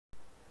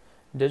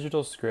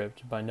Digital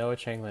Script by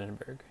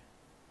Chang-Linenberg.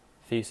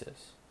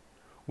 Thesis.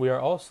 We are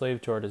all slaves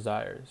to our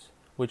desires,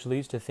 which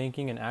leads to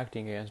thinking and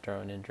acting against our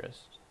own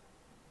interests.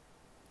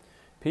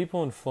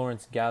 People in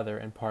Florence gather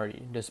and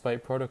party,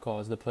 despite protocol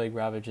as the plague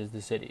ravages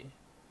the city.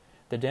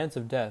 The Dance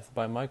of Death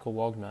by Michael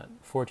Wognut,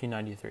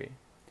 1493.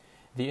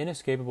 The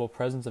inescapable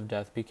presence of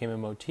death became a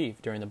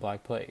motif during the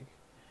Black Plague.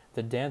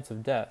 The Dance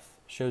of Death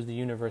shows the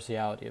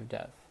universality of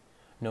death.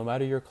 No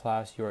matter your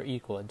class, you are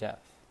equal at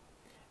death.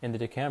 In the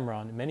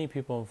Decameron, many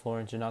people in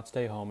Florence did not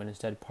stay home and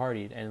instead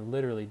partied and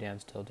literally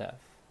danced till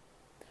death.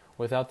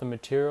 Without the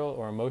material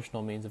or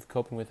emotional means of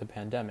coping with the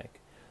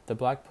pandemic, the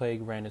Black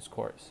Plague ran its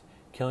course,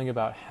 killing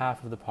about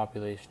half of the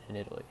population in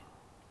Italy.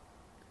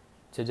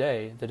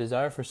 Today, the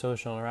desire for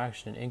social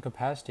interaction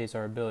incapacitates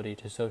our ability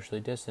to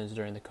socially distance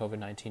during the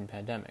COVID-19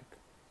 pandemic.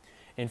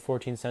 In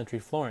 14th century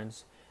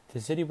Florence,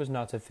 the city was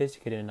not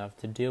sophisticated enough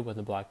to deal with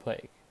the Black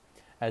Plague.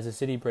 As the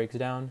city breaks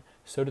down,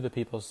 so do the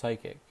people's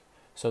psychic,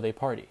 so they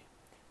party.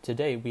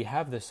 Today, we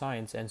have the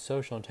science and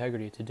social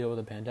integrity to deal with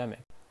the pandemic.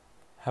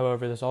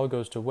 However, this all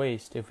goes to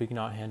waste if we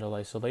cannot handle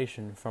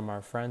isolation from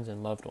our friends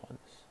and loved ones.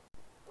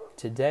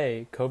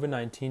 Today,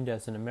 COVID-19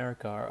 deaths in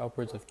America are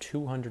upwards of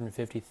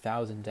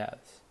 250,000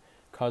 deaths,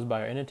 caused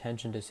by our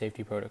inattention to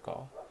safety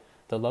protocol.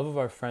 The love of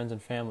our friends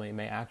and family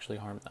may actually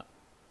harm them.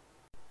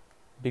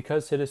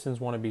 Because citizens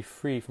want to be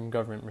free from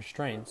government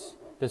restraints,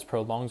 this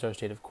prolongs our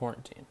state of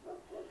quarantine.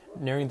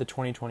 During the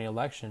 2020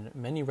 election,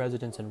 many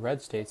residents in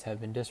red states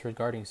have been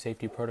disregarding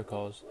safety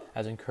protocols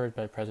as encouraged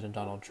by President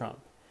Donald Trump.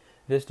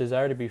 This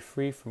desire to be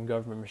free from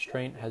government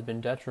restraint has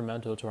been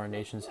detrimental to our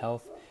nation's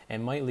health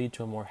and might lead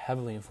to a more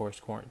heavily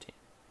enforced quarantine.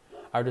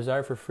 Our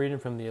desire for freedom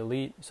from the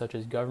elite, such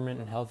as government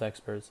and health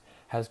experts,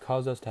 has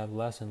caused us to have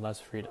less and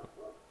less freedom.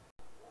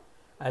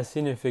 As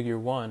seen in Figure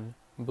 1,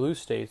 blue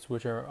states,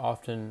 which are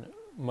often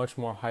much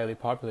more highly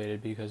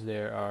populated because they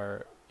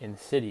are in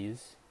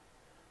cities,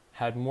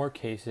 had more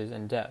cases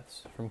and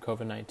deaths from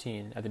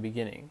COVID-19 at the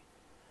beginning,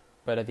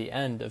 but at the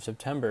end of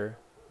September,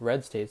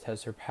 red states has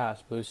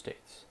surpassed blue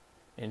states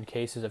in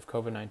cases of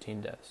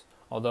COVID-19 deaths,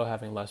 although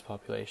having less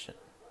population.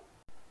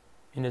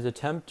 In his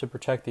attempt to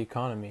protect the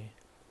economy,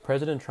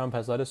 President Trump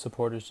has led his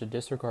supporters to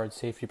disregard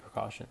safety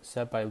precautions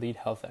set by lead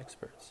health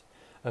experts,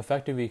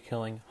 effectively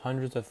killing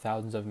hundreds of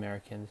thousands of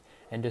Americans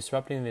and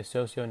disrupting the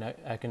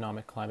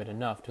socio-economic climate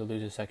enough to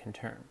lose a second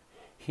term.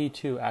 He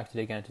too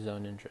acted against his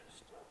own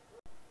interest.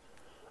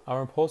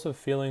 Our impulsive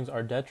feelings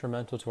are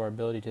detrimental to our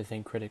ability to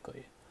think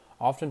critically.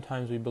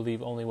 Oftentimes we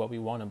believe only what we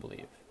want to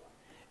believe.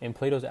 In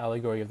Plato's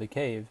allegory of the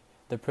cave,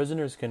 the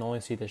prisoners can only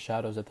see the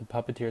shadows that the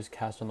puppeteers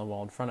cast on the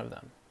wall in front of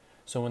them.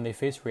 So when they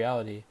face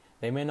reality,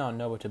 they may not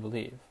know what to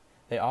believe.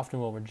 They often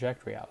will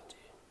reject reality.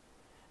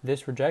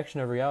 This rejection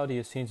of reality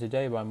is seen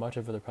today by much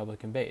of the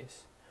Republican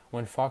base.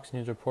 When Fox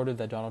News reported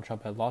that Donald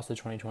Trump had lost the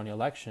 2020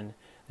 election,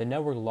 the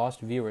network lost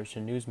viewers to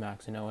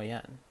Newsmax and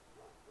OAN.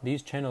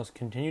 These channels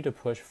continue to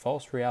push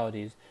false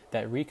realities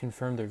that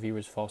reconfirm their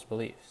viewers' false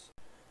beliefs.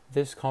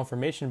 This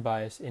confirmation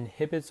bias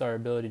inhibits our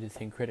ability to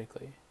think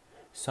critically.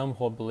 Some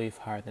hold belief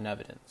higher than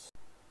evidence.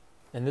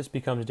 And this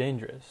becomes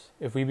dangerous.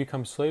 If we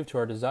become slave to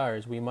our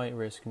desires, we might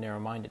risk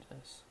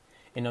narrow-mindedness.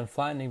 In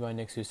Unflattening by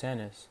Nick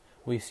Susanis,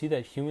 we see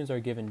that humans are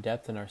given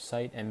depth in our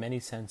sight and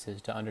many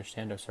senses to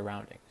understand our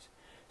surroundings.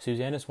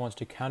 Susanis wants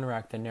to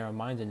counteract the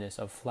narrow-mindedness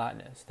of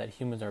flatness that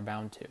humans are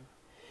bound to.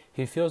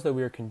 He feels that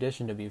we are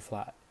conditioned to be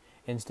flat.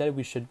 Instead,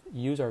 we should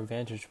use our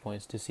vantage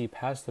points to see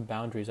past the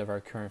boundaries of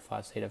our current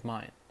flat state of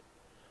mind.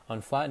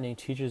 Unflattening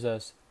teaches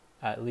us,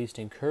 at least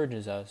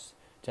encourages us,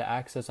 to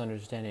access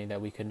understanding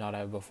that we could not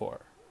have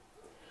before.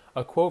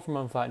 A quote from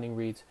Unflattening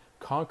reads,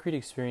 "Concrete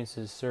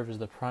experiences serve as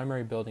the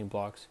primary building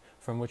blocks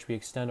from which we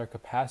extend our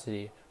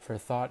capacity for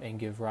thought and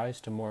give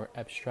rise to more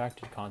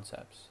abstracted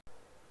concepts.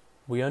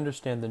 We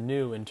understand the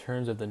new in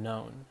terms of the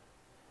known.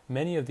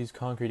 Many of these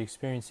concrete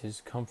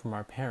experiences come from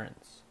our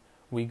parents.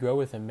 We grow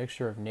with a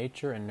mixture of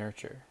nature and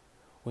nurture.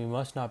 We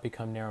must not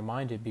become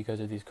narrow-minded because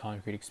of these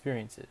concrete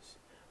experiences.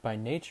 By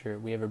nature,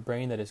 we have a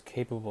brain that is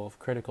capable of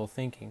critical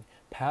thinking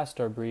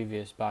past our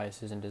previous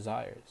biases and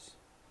desires.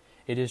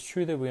 It is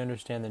true that we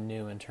understand the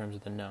new in terms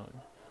of the known.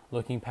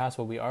 Looking past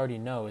what we already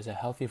know is a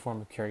healthy form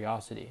of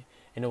curiosity,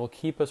 and it will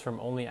keep us from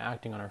only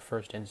acting on our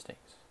first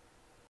instincts."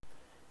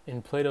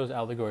 In Plato's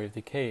allegory of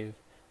the cave,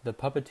 the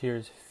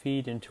puppeteers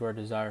feed into our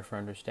desire for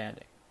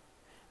understanding.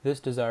 This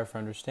desire for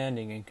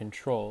understanding and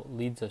control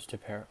leads us to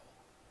peril.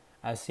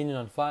 As seen in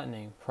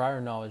Unflattening,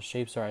 prior knowledge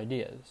shapes our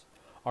ideas.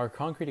 Our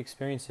concrete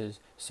experiences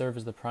serve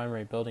as the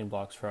primary building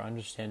blocks for our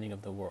understanding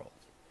of the world.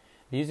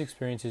 These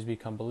experiences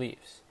become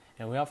beliefs,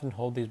 and we often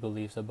hold these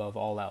beliefs above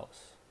all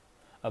else,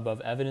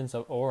 above evidence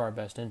or our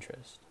best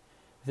interest.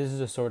 This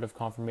is a sort of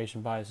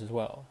confirmation bias as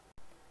well.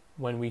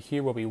 When we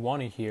hear what we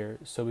want to hear,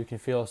 so we can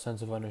feel a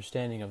sense of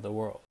understanding of the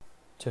world,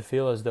 to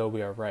feel as though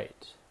we are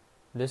right.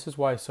 This is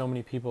why so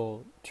many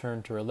people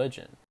turn to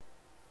religion.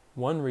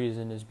 One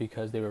reason is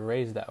because they were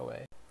raised that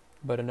way.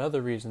 But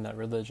another reason that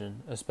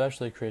religion,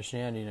 especially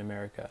Christianity in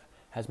America,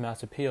 has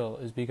mass appeal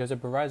is because it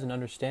provides an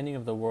understanding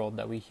of the world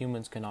that we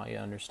humans cannot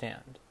yet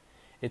understand.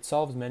 It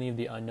solves many of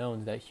the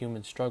unknowns that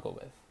humans struggle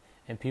with,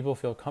 and people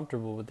feel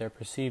comfortable with their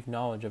perceived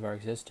knowledge of our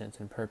existence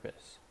and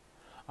purpose.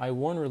 I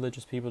warn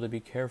religious people to be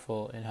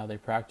careful in how they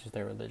practice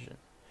their religion.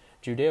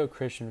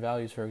 Judeo-Christian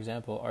values, for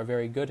example, are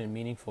very good and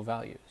meaningful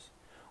values.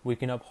 We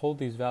can uphold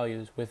these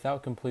values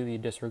without completely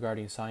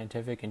disregarding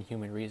scientific and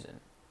human reason.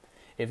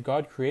 If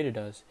God created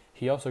us,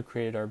 He also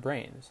created our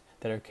brains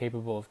that are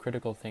capable of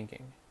critical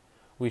thinking.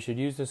 We should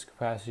use this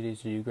capacity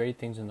to do great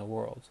things in the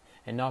world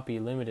and not be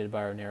limited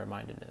by our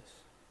narrow-mindedness.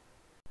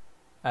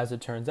 As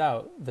it turns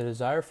out, the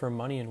desire for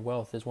money and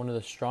wealth is one of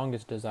the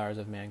strongest desires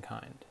of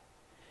mankind.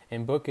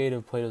 In Book 8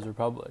 of Plato's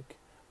Republic,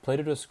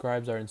 Plato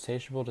describes our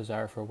insatiable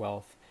desire for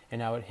wealth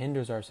and how it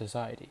hinders our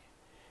society.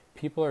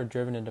 People are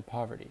driven into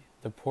poverty,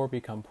 the poor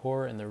become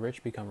poorer and the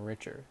rich become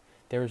richer.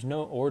 There is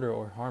no order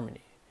or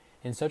harmony.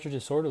 In such a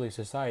disorderly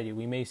society,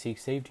 we may seek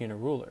safety in a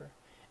ruler.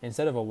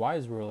 Instead of a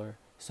wise ruler,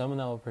 someone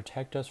that will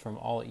protect us from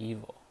all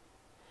evil.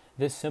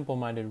 This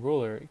simple-minded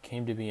ruler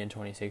came to be in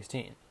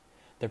 2016.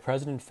 The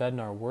president fed on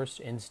our worst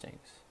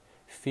instincts,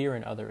 fear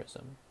and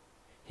otherism.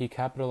 He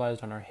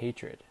capitalized on our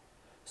hatred.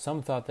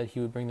 Some thought that he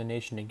would bring the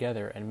nation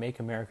together and make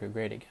America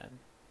great again.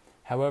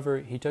 However,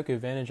 he took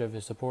advantage of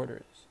his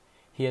supporters.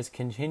 He has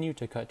continued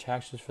to cut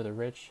taxes for the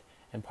rich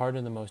and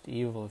pardon the most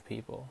evil of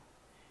people.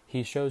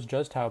 He shows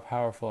just how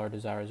powerful our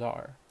desires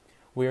are.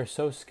 We are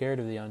so scared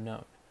of the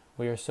unknown.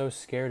 We are so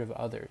scared of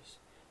others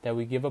that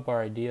we give up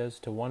our ideas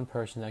to one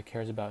person that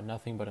cares about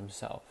nothing but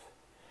himself.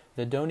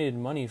 The donated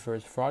money for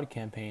his fraud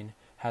campaign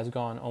has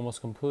gone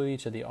almost completely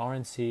to the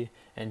RNC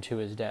and to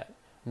his debt,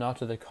 not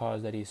to the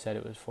cause that he said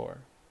it was for.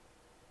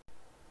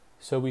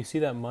 So we see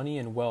that money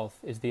and wealth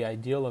is the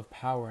ideal of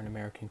power in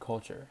American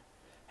culture.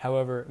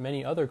 However,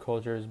 many other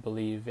cultures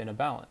believe in a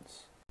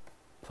balance.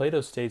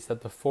 Plato states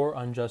that the four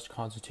unjust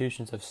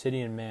constitutions of city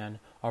and man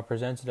are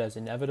presented as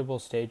inevitable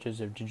stages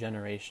of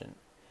degeneration.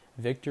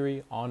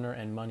 Victory, honor,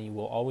 and money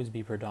will always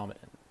be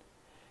predominant.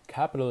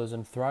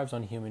 Capitalism thrives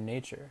on human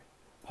nature.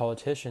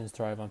 Politicians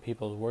thrive on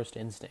people's worst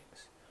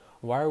instincts.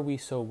 Why are we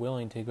so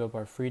willing to give up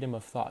our freedom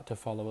of thought to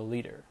follow a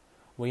leader?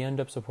 We end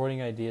up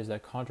supporting ideas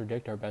that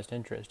contradict our best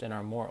interest and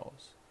our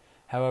morals.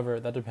 However,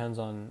 that depends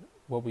on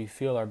what we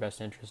feel our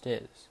best interest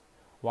is.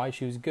 Why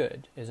choose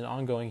good is an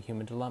ongoing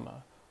human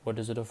dilemma. What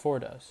does it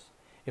afford us?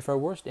 If our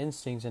worst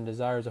instincts and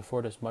desires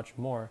afford us much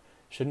more,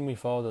 shouldn't we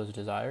follow those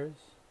desires?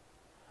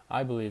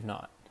 I believe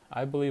not.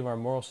 I believe our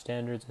moral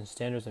standards and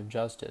standards of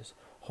justice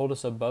hold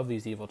us above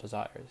these evil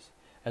desires,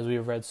 as we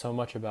have read so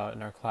much about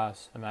in our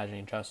class,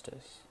 Imagining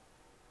Justice.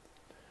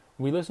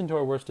 We listen to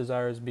our worst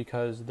desires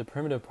because the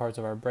primitive parts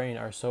of our brain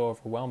are so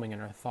overwhelming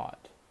in our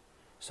thought.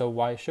 So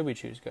why should we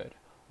choose good?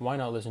 Why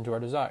not listen to our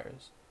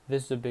desires?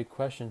 This is a big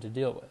question to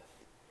deal with.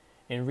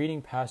 In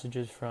reading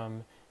passages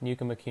from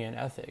Nicomachean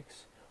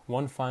Ethics,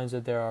 one finds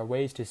that there are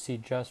ways to see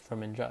just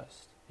from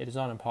unjust. It is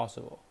not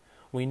impossible.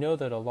 We know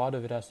that a lot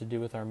of it has to do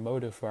with our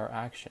motive for our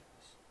actions.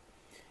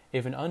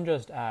 If an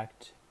unjust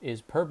act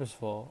is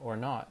purposeful or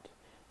not,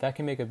 that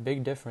can make a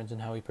big difference in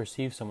how we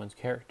perceive someone's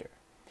character,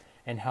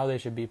 and how they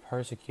should be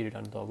persecuted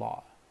under the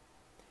law.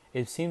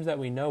 It seems that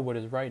we know what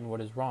is right and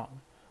what is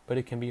wrong, but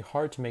it can be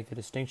hard to make the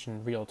distinction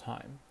in real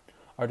time.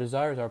 Our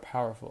desires are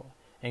powerful,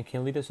 and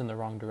can lead us in the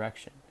wrong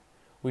direction.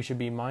 We should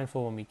be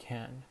mindful when we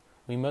can.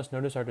 We must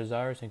notice our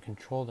desires and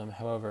control them,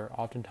 however,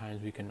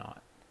 oftentimes we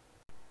cannot.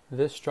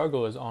 This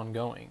struggle is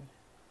ongoing.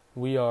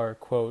 We are,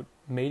 quote,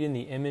 made in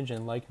the image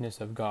and likeness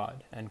of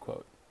God, end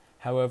quote.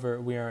 However,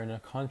 we are in a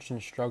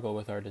constant struggle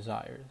with our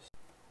desires.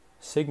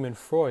 Sigmund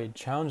Freud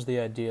challenged the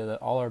idea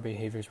that all our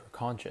behaviors were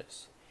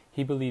conscious.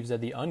 He believes that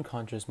the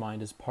unconscious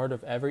mind is part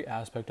of every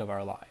aspect of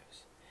our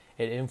lives.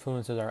 It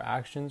influences our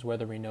actions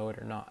whether we know it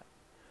or not.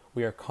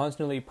 We are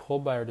constantly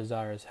pulled by our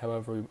desires,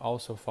 however, we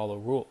also follow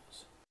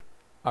rules.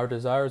 Our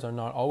desires are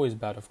not always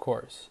bad, of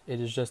course.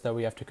 It is just that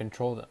we have to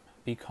control them,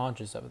 be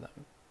conscious of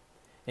them.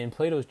 In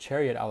Plato's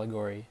chariot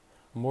allegory,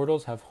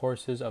 mortals have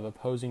horses of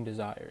opposing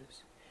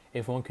desires.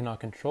 If one cannot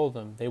control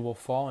them, they will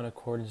fall in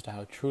accordance to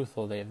how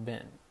truthful they have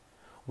been.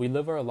 We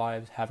live our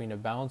lives having to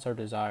balance our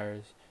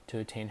desires to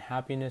attain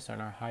happiness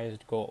and our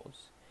highest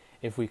goals.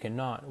 If we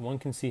cannot, one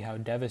can see how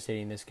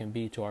devastating this can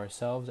be to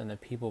ourselves and the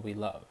people we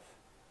love.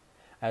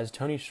 As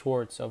Tony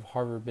Schwartz of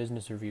Harvard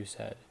Business Review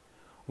said,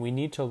 we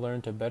need to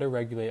learn to better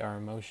regulate our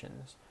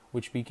emotions,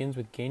 which begins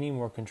with gaining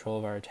more control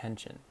of our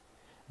attention.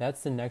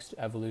 That's the next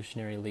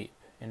evolutionary leap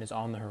and is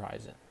on the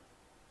horizon.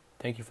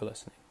 Thank you for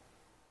listening.